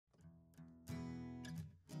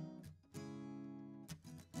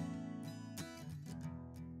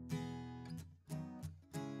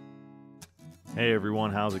Hey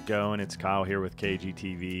everyone, how's it going? It's Kyle here with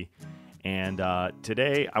KGTV, and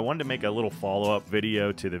today I wanted to make a little follow-up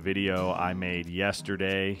video to the video I made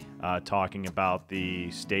yesterday talking about the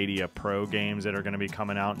Stadia Pro games that are going to be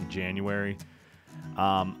coming out in January.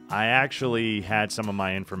 I actually had some of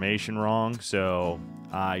my information wrong, so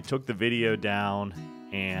I took the video down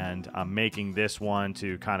and I'm making this one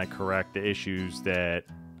to kind of correct the issues that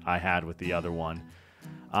I had with the other one.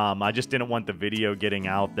 I just didn't want the video getting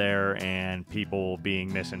out there and people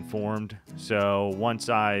being misinformed. So once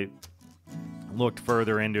I looked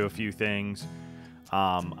further into a few things,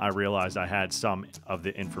 I realized I had some of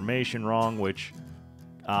the information wrong, which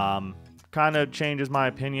kind of changes my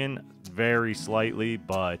opinion very slightly.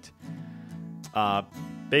 But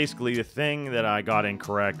basically the thing that I got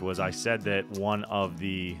incorrect was I said that one of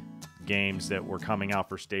the games that were coming out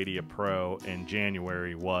for Stadia Pro in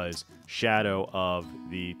January was Shadow of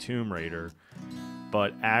the Tomb Raider,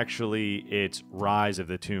 but actually it's Rise of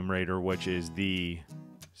the Tomb Raider, which is the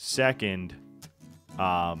second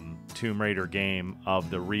Tomb Raider game of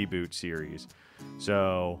the reboot series.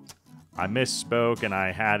 So I misspoke and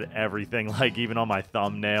I had everything, like even on my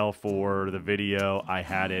thumbnail for the video, I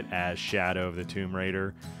had it as Shadow of the Tomb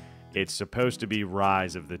Raider. It's supposed to be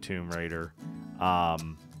Rise of the Tomb Raider.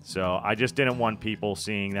 So I just didn't want people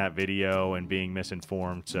seeing that video and being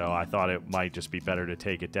misinformed, so I thought it might just be better to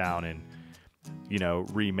take it down and, you know,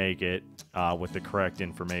 remake it with the correct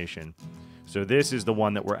information. So this is the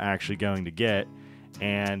one that we're actually going to get,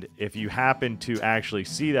 and if you happen to actually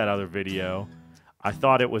see that other video, I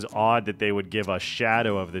thought it was odd that they would give us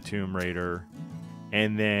Shadow of the Tomb Raider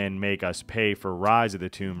and then make us pay for Rise of the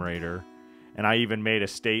Tomb Raider, and I even made a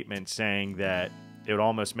statement saying that it would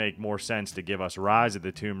almost make more sense to give us Rise of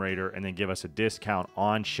the Tomb Raider and then give us a discount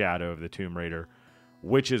on Shadow of the Tomb Raider,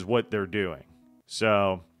 which is what they're doing.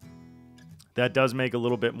 So that does make a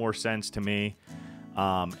little bit more sense to me.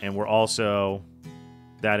 And we're also,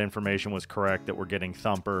 that information was correct that we're getting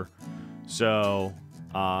Thumper. So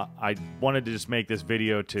I wanted to just make this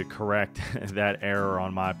video to correct that error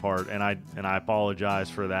on my part. And I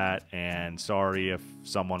apologize for that. And sorry if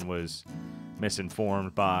someone was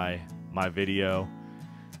misinformed by my video.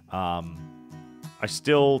 I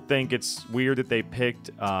still think it's weird that they picked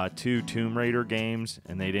two Tomb Raider games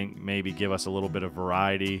and they didn't maybe give us a little bit of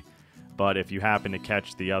variety. But if you happen to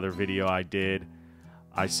catch the other video I did,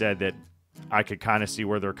 I said that I could kind of see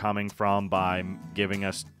where they're coming from by giving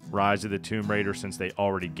us Rise of the Tomb Raider, since they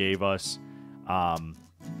already gave us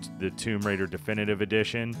the Tomb Raider Definitive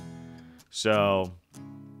Edition. So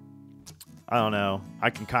I don't know. I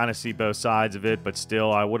can kind of see both sides of it, but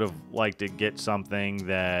still, I would have liked to get something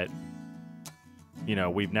that, you know,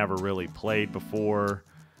 we've never really played before,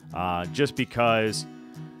 just because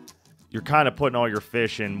you're kind of putting all your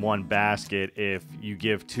fish in one basket if you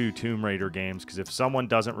give two Tomb Raider games, because if someone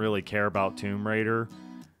doesn't really care about Tomb Raider,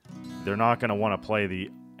 they're not going to want to play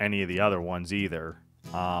any of the other ones either.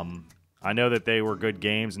 I know that they were good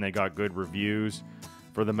games and they got good reviews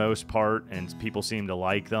for the most part, and people seem to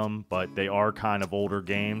like them, but they are kind of older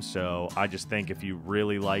games, so I just think if you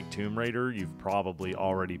really like Tomb Raider, you've probably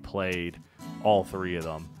already played all three of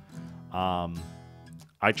them.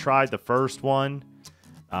 I tried the first one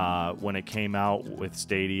when it came out with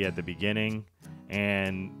Stadia at the beginning,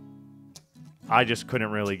 and I just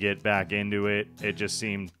couldn't really get back into it. It just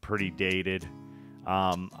seemed pretty dated.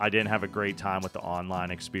 I didn't have a great time with the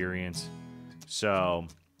online experience, so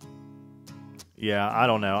yeah, I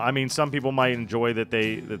don't know. I mean, some people might enjoy that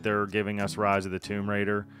they're giving us Rise of the Tomb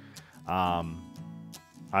Raider.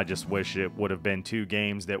 I just wish it would have been two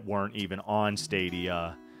games that weren't even on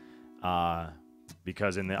Stadia,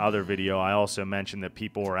 because in the other video I also mentioned that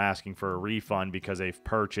people were asking for a refund because they've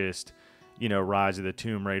purchased, you know, Rise of the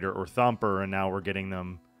Tomb Raider or Thumper, and now we're getting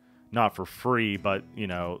them not for free, but, you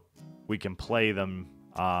know, we can play them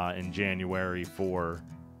in January for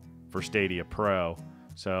Stadia Pro.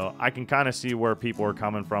 So I can kind of see where people are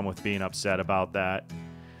coming from with being upset about that.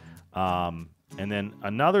 And then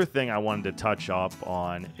another thing I wanted to touch up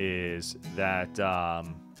on is that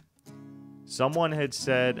someone had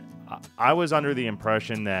said, I was under the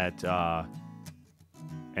impression that,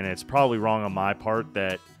 and it's probably wrong on my part,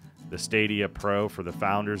 that the Stadia Pro for the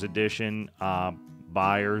Founders Edition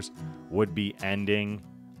buyers would be ending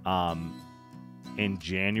in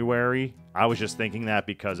January. I was just thinking that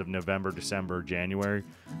because of November, December, January.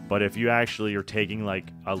 But if you actually are taking like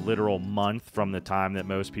a literal month from the time that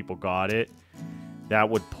most people got it, that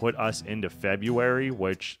would put us into February,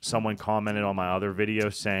 which someone commented on my other video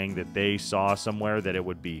saying that they saw somewhere that it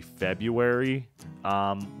would be February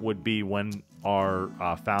would be when our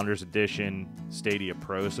Founders Edition Stadia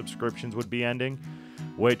Pro subscriptions would be ending.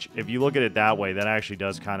 which if you look at it that way, that actually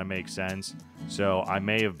does kind of make sense. So I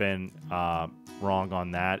may have been wrong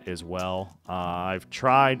on that as well. I've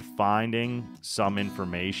tried finding some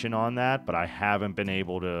information on that, but I haven't been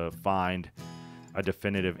able to find a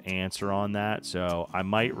definitive answer on that. So I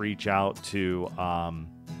might reach out to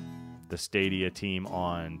the Stadia team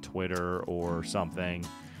on Twitter or something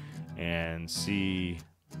and see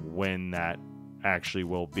when that actually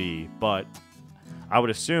will be. But I would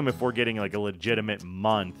assume if we're getting like a legitimate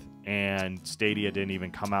month and Stadia didn't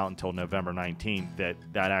even come out until November 19th,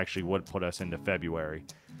 that actually would put us into February.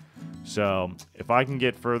 So if I can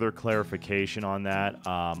get further clarification on that,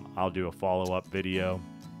 I'll do a follow-up video,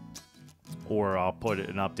 or I'll put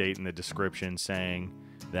an update in the description saying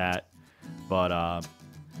that. But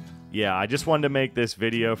yeah, I just wanted to make this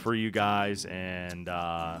video for you guys and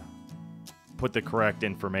put the correct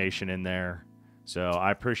information in there. So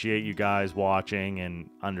I appreciate you guys watching and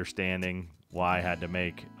understanding why I had to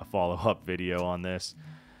make a follow-up video on this.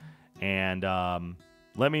 And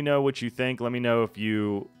let me know what you think. Let me know if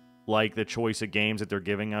you like the choice of games that they're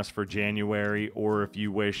giving us for January, or if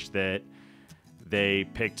you wish that they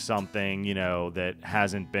picked something, you know, that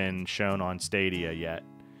hasn't been shown on Stadia yet.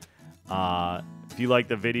 If you like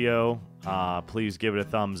the video, please give it a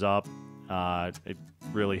thumbs up. It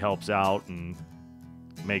really helps out and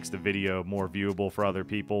makes the video more viewable for other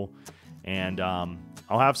people. And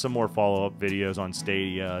I'll have some more follow-up videos on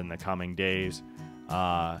Stadia in the coming days.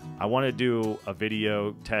 I want to do a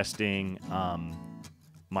video testing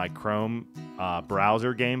my Chrome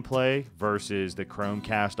browser gameplay versus the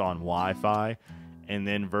Chromecast on Wi-Fi, and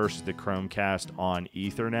then versus the Chromecast on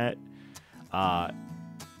Ethernet.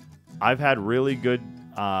 I've had really good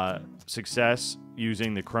success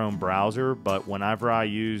using the Chrome browser, but whenever I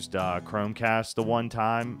used Chromecast the one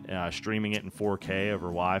time, streaming it in 4K over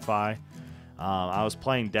Wi-Fi, I was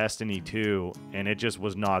playing Destiny 2, and it just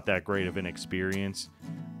was not that great of an experience.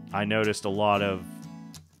 I noticed a lot of,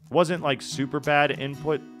 wasn't like super bad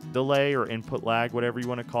input delay or input lag, whatever you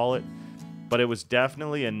want to call it, but it was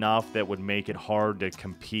definitely enough that would make it hard to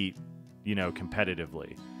compete, you know,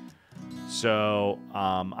 competitively. So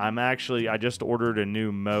I just ordered a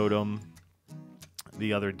new modem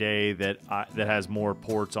the other day that has more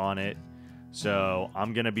ports on it. So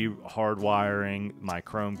I'm going to be hardwiring my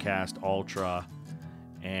Chromecast Ultra,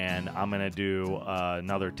 and I'm going to do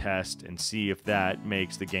another test and see if that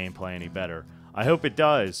makes the gameplay any better. I hope it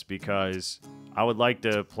does, because I would like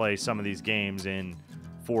to play some of these games in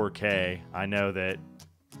 4K. I know that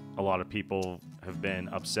a lot of people have been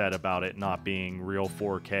upset about it not being real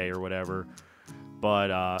 4K or whatever,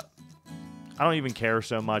 but I don't even care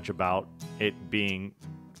so much about it being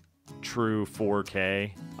true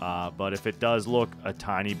 4K, but if it does look a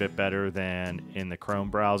tiny bit better than in the Chrome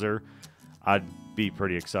browser, I'd be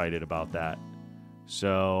pretty excited about that.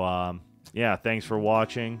 So yeah, thanks for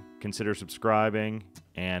watching. Consider subscribing,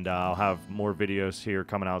 and I'll have more videos here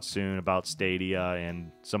coming out soon about Stadia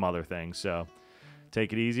and some other things. So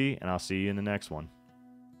take it easy, and I'll see you in the next one.